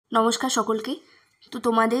নমস্কার সকলকে। তো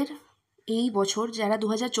তোমাদের এই বছর যারা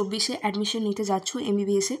 2024-এ অ্যাডমিশন নিতে যাচ্ছ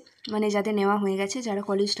এমবিবিএসে, মানে যাদের নেওয়া হয়ে গেছে, যারা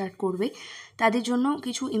কলেজ স্টার্ট করবে, তাদের জন্য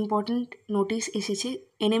কিছু ইম্পর্ট্যান্ট নোটিশ এসেছে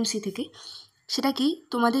এনএমসি থেকে। সেটা কি,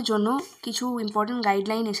 তোমাদের জন্য কিছু ইম্পর্ট্যান্ট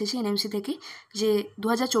গাইডলাইন এসেছে এনএমসি থেকে যে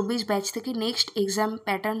 2024 ব্যাচ থেকে নেক্সট এক্সাম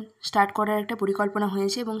প্যাটার্ন স্টার্ট করার একটা পরিকল্পনা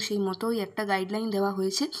হয়েছে এবং সেই মতোই একটা গাইডলাইন দেওয়া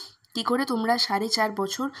হয়েছে কী করে তোমরা 4.5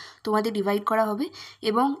 বছর তোমাদের ডিভাইড করা হবে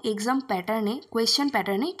এবং এক্সাম প্যাটার্নে, কোয়েশ্চেন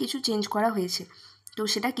প্যাটার্নে কিছু চেঞ্জ করা হয়েছে। তো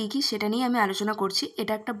সেটা কী কী সেটা নিয়ে আমি আলোচনা করছি।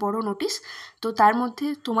 এটা একটা বড় নোটিশ। তো তার মধ্যে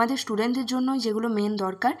তোমাদের স্টুডেন্টদের জন্য যেগুলো মেন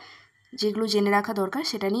দরকার, যেগুলো জেনে রাখা দরকার,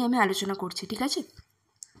 সেটা নিয়ে আমি আলোচনা করছি, ঠিক আছে?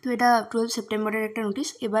 তো এটা 12 সেপ্টেম্বরের একটা নোটিশ।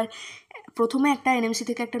 এবার প্রথমে একটা এনএমসি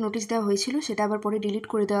থেকে একটা নোটিশ দেওয়া হয়েছিল, সেটা আবার পরে ডিলিট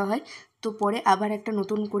করে দেওয়া হয়। তো পরে আবার একটা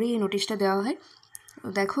নতুন করে এই নোটিশটা দেওয়া হয়।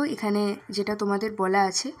 দেখো এখানে যেটা তোমাদের বলা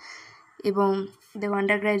আছে, এবং the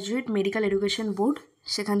under graduate medical education board,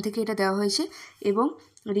 সেখান থেকে এটা দেওয়া হয়েছে, এবং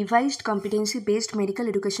revised competency based medical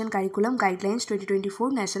education curriculum guidelines 2024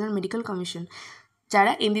 national medical commission.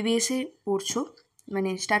 যারা এমবিবিএসে পড়ছো, মানে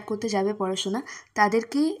স্টার্ট করতে যাবে পড়াশোনা,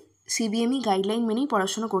 তাদেরকে সিবিএমই গাইডলাইন মেনেই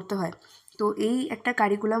পড়াশোনা করতে হয়। তো এই একটা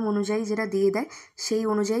কারিকুলাম অনুযায়ী যেটা দিয়ে দেয়, সেই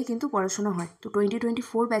অনুযায়ী কিন্তু পড়াশোনা হয়। তো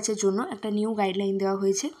 2024 ব্যাচের জন্য একটা নিউ গাইডলাইন দেওয়া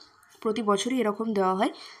হয়েছে। প্রতি বছরই এরকম দেওয়া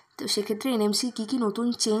হয়। তো সেক্ষেত্রে এনএমসি কী কী নতুন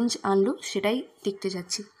চেঞ্জ আনলো সেটাই দেখতে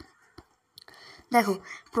যাচ্ছি। দেখো,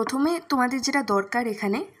 প্রথমে তোমাদের যেটা দরকার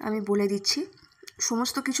এখানে আমি বলে দিচ্ছি,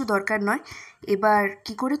 সমস্ত কিছু দরকার নয়। এবার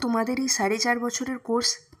কি করে তোমাদের এই 4.5 বছরের কোর্স,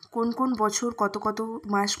 কোন কোন বছর কত কত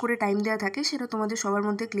মাস করে টাইম দেওয়া থাকে, সেটা তোমাদের সবার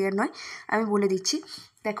মধ্যে ক্লিয়ার নয়, আমি বলে দিচ্ছি।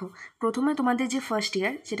 দেখো, প্রথমে তোমাদের যে ফার্স্ট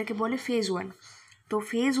ইয়ার, যেটাকে বলে ফেজ 1, তো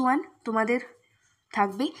ফেজ 1 তোমাদের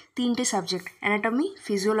থাকবে 3টে সাবজেক্ট, অ্যানাটমি,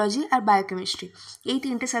 ফিজিওলজি আর বায়োকেমিস্ট্রি। এই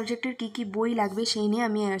 3টে সাবজেক্টের কী কী বই লাগবে সেই নিয়ে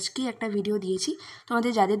আমি আজকে একটা ভিডিও দিয়েছি।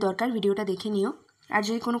 তোমাদের যাদের দরকার ভিডিওটা দেখে নিও। আর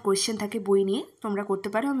যদি কোনো কোয়েশ্চেন থাকে বই নিয়ে তোমরা করতে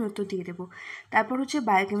পারো, আমি উত্তর দিয়ে দেবো। তারপর হচ্ছে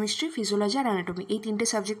বায়োকেমিস্ট্রি, ফিজিওলজি আর অ্যানাটমি, এই 3টে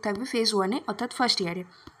সাবজেক্ট থাকবে ফেজ 1-এ, অর্থাৎ ফার্স্ট ইয়ারে।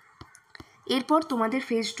 এরপর তোমাদের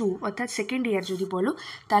ফেজ 2 অর্থাৎ সেকেন্ড ইয়ার যদি বলো,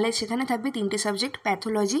 তাহলে সেখানে থাকবে 3টে সাবজেক্ট,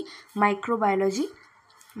 প্যাথোলজি,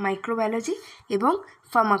 মাইক্রোবায়োলজি এবং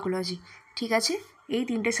ফার্মাকোলজি, ঠিক আছে? এই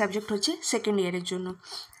 3টে সাবজেক্ট হচ্ছে সেকেন্ড ইয়ারের জন্য।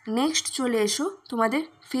 নেক্সট চলে এসো তোমাদের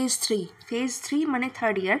ফেজ 3। ফেজ 3 মানে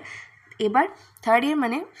থার্ড ইয়ার। এবার থার্ড ইয়ার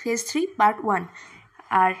মানে ফেজ 3 পার্ট 1,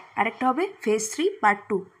 আর আরেকটা হবে ফেজ 3 পার্ট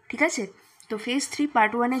 2, ঠিক আছে? তো ফেজ 3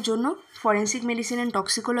 পার্ট 1-এর জন্য ফরেন্সিক মেডিসিন অ্যান্ড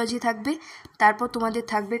টক্সিকোলজি থাকবে। তারপর তোমাদের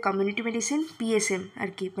থাকবে কমিউনিটি মেডিসিন, পিএসএম আর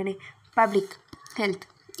কি, মানে পাবলিক হেলথ,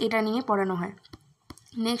 এটা নিয়ে পড়ানো হয়।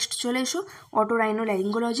 নেক্সট চলে এসো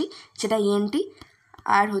অটোরাইনোল্যারিঙ্গোলজি, যেটা ইএনটি,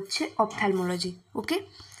 আর হচ্ছে অপথ্যালমোলজি, ওকে?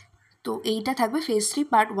 তো এইটা থাকবে ফেজ 3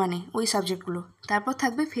 পার্ট 1-এ, ওই সাবজেক্টগুলো। তারপর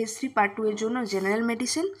থাকবে ফেজ 3 পার্ট 2-এর জন্য জেনারেল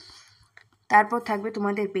মেডিসিন, তারপর থাকবে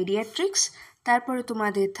তোমাদের পেডিয়াট্রিক্স, তারপরে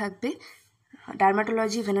তোমাদের থাকবে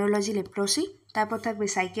ডার্মাটোলজি, ভেনারোলজি, লেপ্রোসি, তারপর থাকবে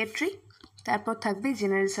সাইকিয়াট্রি, তারপর থাকবে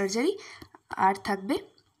জেনারেল সার্জারি, আর থাকবে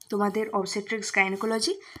তোমাদের অবস্টেট্রিক্স,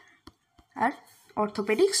 গাইনোকোলজি, আর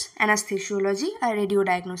অর্থোপেডিক্স, অ্যানাস্থেসিওলজি আর রেডিও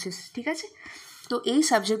ডায়াগনোসিস, ঠিক আছে? তো এই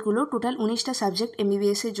সাবজেক্টগুলো টোটাল 19টা সাবজেক্ট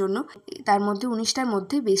এমবিবিএসের জন্য। তার মধ্যে 19টার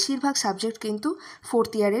মধ্যে বেশিরভাগ সাবজেক্ট কিন্তু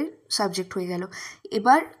ফোর্থ ইয়ারের সাবজেক্ট হয়ে গেল।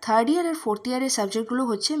 এবার থার্ড ইয়ার আর ফোর্থ ইয়ারের সাবজেক্টগুলো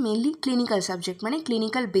হচ্ছে মেনলি ক্লিনিক্যাল সাবজেক্ট, মানে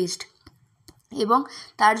ক্লিনিক্যাল বেসড। এবং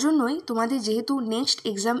তার জন্যই তোমাদের যেহেতু নেক্সট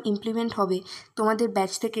এক্সাম ইমপ্লিমেন্ট হবে তোমাদের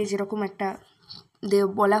ব্যাচ থেকে, যেরকম একটা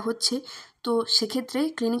বলা হচ্ছে, তো সেক্ষেত্রে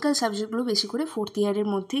ক্লিনিক্যাল সাবজেক্টগুলো বেশি করে ফোর্থ ইয়ারের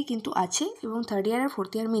মধ্যেই কিন্তু আছে, এবং থার্ড ইয়ার আর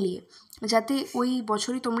ফোর্থ ইয়ার মিলিয়ে, যাতে ওই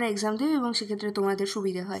বছরই তোমরা এক্সাম দেবে এবং সেক্ষেত্রে তোমাদের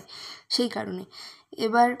সুবিধা হয়, সেই কারণে।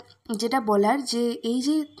 এবার যেটা বলার, যে এই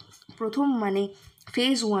যে প্রথম মানে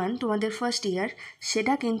ফেজ 1 তোমাদের ফার্স্ট ইয়ার,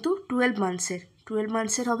 সেটা কিন্তু 12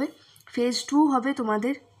 মান্থসের হবে। ফেজ 2 হবে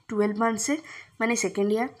তোমাদের 12 মান্থসের, মানে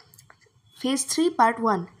সেকেন্ড ইয়ার। ফেজ 3 পার্ট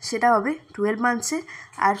 1 সেটা হবে 12 মান্থসের,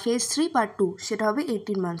 আর ফেজ 3 পার্ট 2 সেটা হবে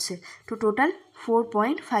 18 মান্থসের। তো টোটাল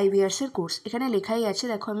 4.5 ইয়ার্সের কোর্স এখানে লেখাই আছে,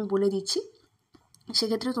 দেখো আমি বলে দিচ্ছি,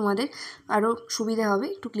 সেক্ষেত্রে তোমাদের আরও সুবিধা হবে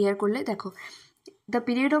একটু ক্লিয়ার করলে। দেখো, the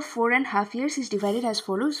period of 4.5 years is divided as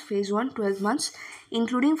follows: phase 1 12 months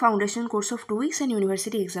including foundation course of 2 weeks and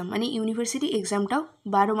university exam, মানে ইউনিভার্সিটি এক্সামটাও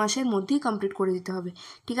 12 মাসের মধ্যেই কমপ্লিট করে দিতে হবে,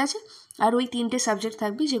 ঠিক আছে? আর ওই 3টে সাবজেক্ট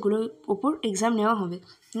থাকবে যেগুলোর ওপর এক্সাম নেওয়া হবে।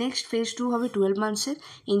 নেক্সট ফেজ 2 হবে 12 মান্থসের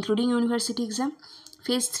ইনক্লুডিং ইউনিভার্সিটি এক্সাম।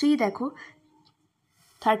 ফেজ 3 দেখো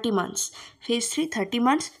 30 মান্থস, ফেজ 3 30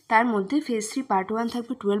 মান্থস, তার মধ্যে ফেজ 3 পার্ট 1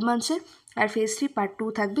 থাকবে 12 মান্থসের, আর ফেজ 3 পার্ট 2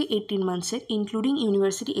 থাকবে 18 মান্থসের ইনক্লুডিং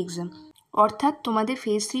ইউনিভার্সিটি এক্সাম। অর্থাৎ তোমাদের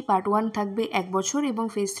ফেজ 3 পার্ট 1 থাকবে 1 বছর এবং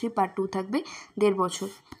ফেজ 3 পার্ট 2 থাকবে 1.5 বছর,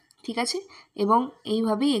 ঠিক আছে? এবং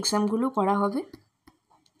এইভাবেই এক্সামগুলো করা হবে।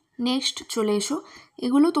 নেক্সট চলে এসো,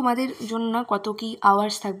 এগুলো তোমাদের জন্য কত কি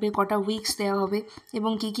আওয়ার্স থাকবে, কটা উইকস দেওয়া হবে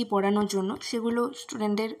এবং কি কি পড়ানোর জন্য, সেগুলো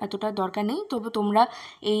স্টুডেন্টদের এতটা দরকার নেই, তবে তোমরা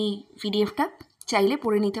এই পিডিএফটা চাইলে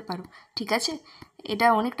পড়ে নিতে পারো। ঠিক আছে, এটা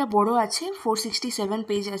অনেকটা বড় আছে, 467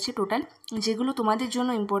 পেজ আছে টোটাল। যেগুলো তোমাদের জন্য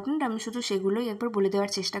ইম্পর্ট্যান্ট আমি শুধু সেগুলোই একবার বলে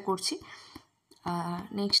দেওয়ার চেষ্টা করছি।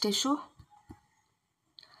 নেক্সট এসো,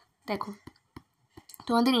 দেখো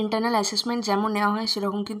তোমাদের ইন্টারনাল অ্যাসেসমেন্ট যেমন নেওয়া হয়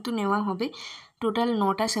সেরকম কিন্তু নেওয়া হবে। টোটাল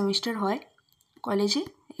 9টা সেমিস্টার হয় কলেজে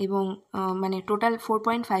এবং মানে টোটাল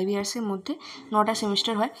 4.5 ইয়ার্সের মধ্যে 9টা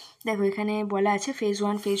সেমিস্টার হয়। দেখো এখানে বলা আছে ফেজ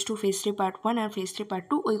 1, ফেজ 2, ফেজ 3 পার্ট 1 আর ফেজ 3 পার্ট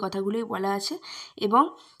 2, ওই কথাগুলোই বলা আছে। এবং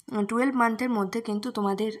 12 মান্থের মধ্যে কিন্তু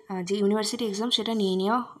তোমাদের যে ইউনিভার্সিটি এক্সাম সেটা নিয়ে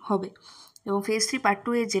নেওয়া হবে। এবং ফেজ 3 পার্ট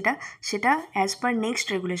 2 এর সেটা অ্যাজ পার নেক্সট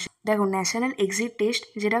রেগুলেশন। দেখো ন্যাশনাল এক্সিট টেস্ট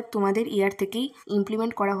যেটা তোমাদের ইয়ার থেকেই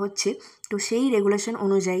ইমপ্লিমেন্ট করা হচ্ছে, তো সেই রেগুলেশন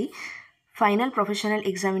অনুযায়ী final professional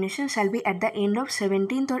examination shall be at the end of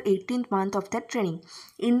 17th or 18th month of that training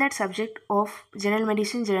in that subject of general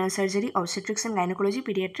medicine, general surgery, obstetrics and gynecology,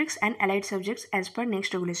 pediatrics and allied subjects as per next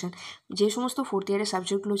regulation। যে সমস্ত fourth ইয়ারের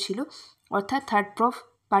সাবজেক্টগুলো ছিল অর্থাৎ third proof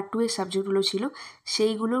part 2 এর সাবজেক্টগুলো ছিল,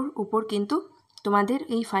 সেইগুলোর উপর কিন্তু তোমাদের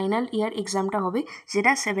এই ফাইনাল ইয়ার এক্সামটা হবে,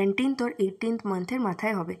 যেটা 17th or 18th মান্থের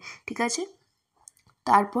মাথায় হবে। ঠিক আছে,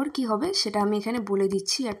 তারপর কি হবে সেটা আমি এখানে বলে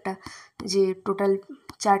দিচ্ছি। একটা যে টোটাল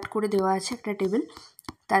চার্ট করে দেওয়া আছে একটা টেবিল,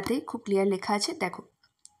 তাতে খুব ক্লিয়ার লেখা আছে। দেখো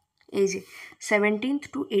এই যে 17th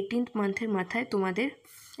to 18th মান্থের মাথায় তোমাদের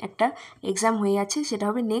একটা এক্সাম হয়ে আছে, সেটা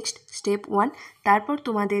হবে নেক্সট স্টেপ 1। তারপর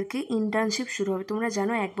তোমাদেরকে ইন্টার্নশিপ শুরু হবে। তোমরা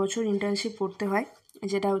জানো 1 বছর ইন্টার্নশিপ করতে হয়,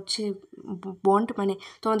 যেটা হচ্ছে বন্ড, মানে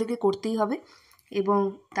তোমাদেরকে করতেই হবে। এবং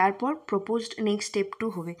তারপর প্রপোজড নেক্সট স্টেপ 2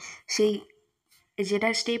 হবে, সেই যেটা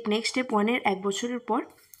নেক্সট স্টেপ 1-এর 1 বছরের পর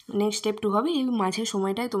নেক্সট স্টেপ 2 হবে। এই মাঝের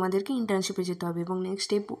সময়টায় তোমাদেরকে ইন্টার্নশিপে যেতে হবে। এবং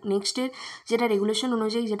নেক্সটের যেটা রেগুলেশন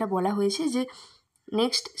অনুযায়ী যেটা বলা হয়েছে যে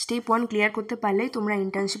নেক্সট স্টেপ 1 ক্লিয়ার করতে পারলেই তোমরা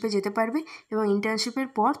ইন্টার্নশিপে যেতে পারবে। এবং ইন্টার্নশিপের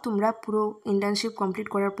পর তোমরা পুরো ইন্টার্নশিপ কমপ্লিট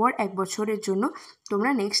করার পর 1 বছরের জন্য তোমরা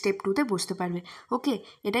নেক্সট স্টেপ 2-তে বসতে পারবে। ওকে,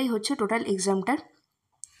 এটাই হচ্ছে টোটাল এক্সামটার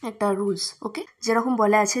একটা রুলস। ওকে, যেরকম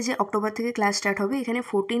বলা আছে যে অক্টোবর থেকে ক্লাস স্টার্ট হবে, এখানে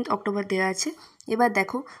 14th অক্টোবর দেওয়া আছে। এবার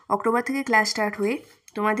দেখো অক্টোবর থেকে ক্লাস স্টার্ট হয়ে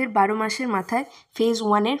তোমাদের 12 মাসের মাথায় ফেজ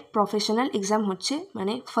 1-এর প্রফেশনাল এক্সাম হচ্ছে,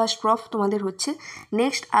 মানে ফার্স্ট প্রফ তোমাদের হচ্ছে।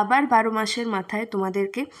 নেক্সট আবার 12 মাসের মাথায়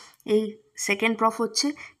তোমাদেরকে এই সেকেন্ড প্রফ হচ্ছে।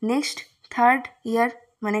 নেক্সট থার্ড ইয়ার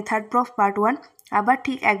মানে থার্ড প্রফ পার্ট 1, আবার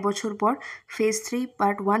ঠিক 1 বছর পর ফেজ 3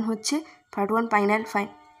 পার্ট 1 হচ্ছে। পার্ট 1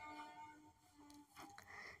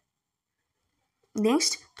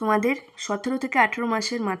 নেক্সট তোমাদের 17 থেকে 18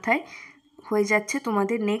 মাসের মাথায় হয়ে যাচ্ছে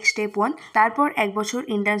তোমাদের নেক্সট স্টেপ 1। তারপর 1 বছর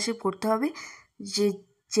ইন্টার্নশিপ করতে হবে,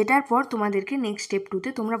 যেটার পর তোমাদেরকে নেক্সট স্টেপ 2-তে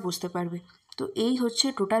তোমরা বুঝতে পারবে। তো এই হচ্ছে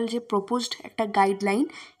টোটাল যে প্রপোজড একটা গাইডলাইন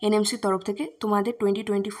এনএমসির তরফ থেকে তোমাদের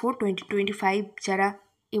 2024-2025 যারা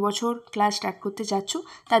এবছর ক্লাস স্টার্ট করতে যাচ্ছ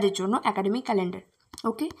তাদের জন্য একাডেমিক ক্যালেন্ডার।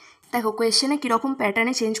 ওকে, দেখো কোয়েশ্চেনে কীরকম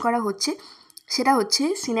প্যাটার্নে চেঞ্জ করা হচ্ছে, সেটা হচ্ছে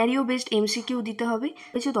সিনারিও বেসড এমসিকিউ দিতে হবে,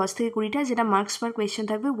 হচ্ছে 10 থেকে 20টা, যেটা মার্কস পার কোয়েশ্চেন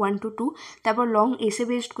থাকবে 1 to 2। তারপর লং এসে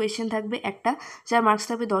বেসড কোয়েশ্চেন থাকবে একটা, যার মার্কস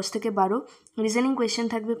থাকবে 10 থেকে 12। রিজনিং কোয়েশ্চেন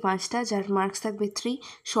থাকবে 5টা, যার মার্কস থাকবে 3।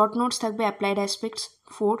 শর্ট নোটস থাকবে অ্যাপ্লাইড অ্যাসপেক্টস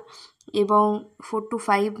 4 এবং 4 to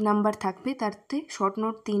 5 নাম্বার থাকবে। তারতে শর্ট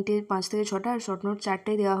নোট 3টে, 5 থেকে 6টা, আর শর্ট নোট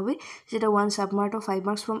 4টে দেওয়া হবে, যেটা 1 সাবমার্ট অফ 5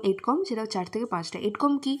 মার্কস ফ্রম 8 কম, যেটা 4 থেকে 5টা। 8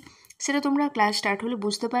 কম কি সেটা তোমরা ক্লাস স্টার্ট হলে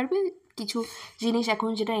বুঝতে পারবে। কিছু জিনিস এখন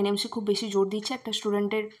যেটা এনএমসি খুব বেশি জোর দিচ্ছে, একটা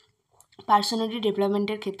স্টুডেন্টের পার্সোনালিটি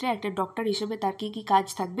ডেভেলপমেন্টের ক্ষেত্রে একটা ডক্টর হিসেবে তার কী কী কাজ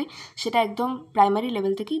থাকবে সেটা একদম প্রাইমারি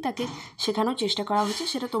লেভেল থেকেই তাকে শেখানোর চেষ্টা করা হচ্ছে।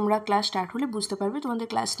 সেটা তোমরা ক্লাস স্টার্ট হলে বুঝতে পারবে, তোমাদের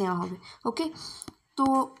ক্লাস নেওয়া হবে। ওকে, তো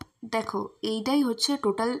দেখো এইটাই হচ্ছে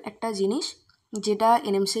টোটাল একটা জিনিস যেটা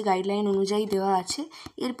এনএমসি গাইডলাইন অনুযায়ী দেওয়া আছে।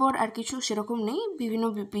 এরপর আর কিছু সেরকম নেই, বিভিন্ন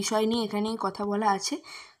বিষয় নিয়ে এখানেই কথা বলা আছে।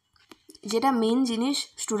 যেটা মেন জিনিস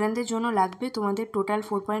স্টুডেন্টদের জন্য লাগবে, তোমাদের টোটাল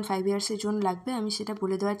 4.5 ইয়ার্সের জন্য লাগবে, আমি সেটা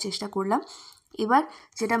বলে দেওয়ার চেষ্টা করলাম। এবার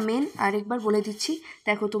যেটা মেন আরেকবার বলে দিচ্ছি,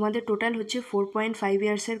 দেখো তোমাদের টোটাল হচ্ছে 4.5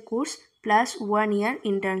 ইয়ার্সের কোর্স প্লাস 1 ইয়ার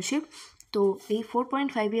ইন্টার্নশিপ। তো এই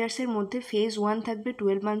 4.5 ইয়ার্সের মধ্যে ফেজ 1 থাকবে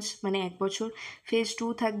 12 মান্থস মানে 1 বছর, ফেজ 2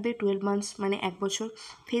 থাকবে 12 মান্থস মানে 1 বছর,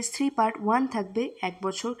 ফেজ 3 পার্ট 1 থাকবে 1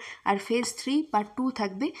 বছর, আর ফেজ 3 পার্ট 2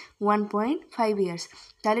 থাকবে 1.5 ইয়ার্স।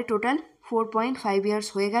 তাহলে টোটাল 4.5 ইয়ার্স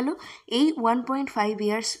হয়ে গেল। এই 1.5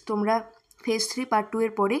 ইয়ার্স তোমরা ফেজ 3 পার্ট 2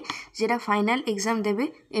 এর পরে যেটা ফাইনাল এক্সাম দেবে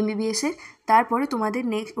এমবিবিএসের, তারপরে তোমাদের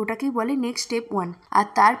ওটাকেই বলে নেক্সট স্টেপ 1। আর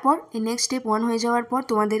তারপর এই নেক্সট স্টেপ 1 হয়ে যাওয়ার পর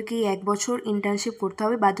তোমাদেরকে 1 বছর ইন্টার্নশিপ করতে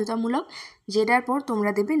হবে বাধ্যতামূলক, যেটার পর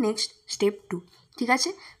তোমরা দেবে নেক্সট স্টেপ 2। ঠিক আছে,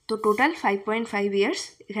 তো টোটাল 5.5 ইয়ার্স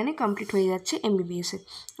এখানে কমপ্লিট হয়ে যাচ্ছে এমবিবিএসে।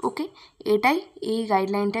 ওকে, এটাই এই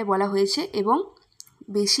গাইডলাইনটায় বলা হয়েছে এবং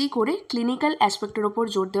বেশি করে ক্লিনিক্যাল অ্যাসপেক্টের ওপর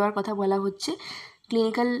জোর দেওয়ার কথা বলা হচ্ছে,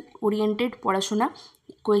 ক্লিনিক্যাল ওরিয়েন্টেড পড়াশোনা,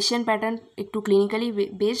 কোয়েশ্চেন প্যাটার্ন একটু ক্লিনিক্যালি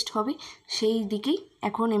বেসড হবে, সেই দিকেই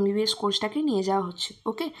এখন MBBS কোর্সটাকে নিয়ে যাওয়া হচ্ছে।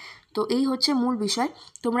 ওকে, তো এই হচ্ছে মূল বিষয়।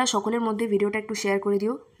 তোমরা সকলের মধ্যে ভিডিওটা একটু শেয়ার করে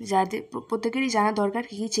দিও, যাদের প্রত্যেকেরই জানা দরকার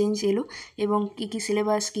কী কী চেঞ্জ এলো এবং কী কী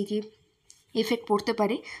সিলেবাস, কী কী এফেক্ট পড়তে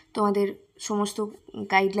পারে তোমাদের সমস্ত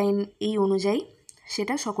গাইডলাইন এই অনুযায়ী,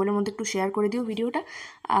 সেটা সকলের মধ্যে একটু শেয়ার করে দিও ভিডিওটা।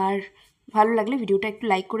 আর ভালো লাগলে ভিডিওটা একটু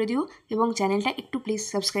লাইক করে দিও এবং চ্যানেলটা একটু প্লিজ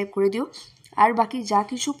সাবস্ক্রাইব করে দিও। আর বাকি যা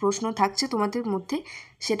কিছু প্রশ্ন থাকছে তোমাদের মধ্যে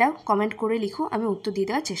সেটাও কমেন্ট করে লিখো, আমি উত্তর দিয়ে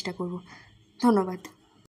দেওয়ার চেষ্টা করব। ধন্যবাদ।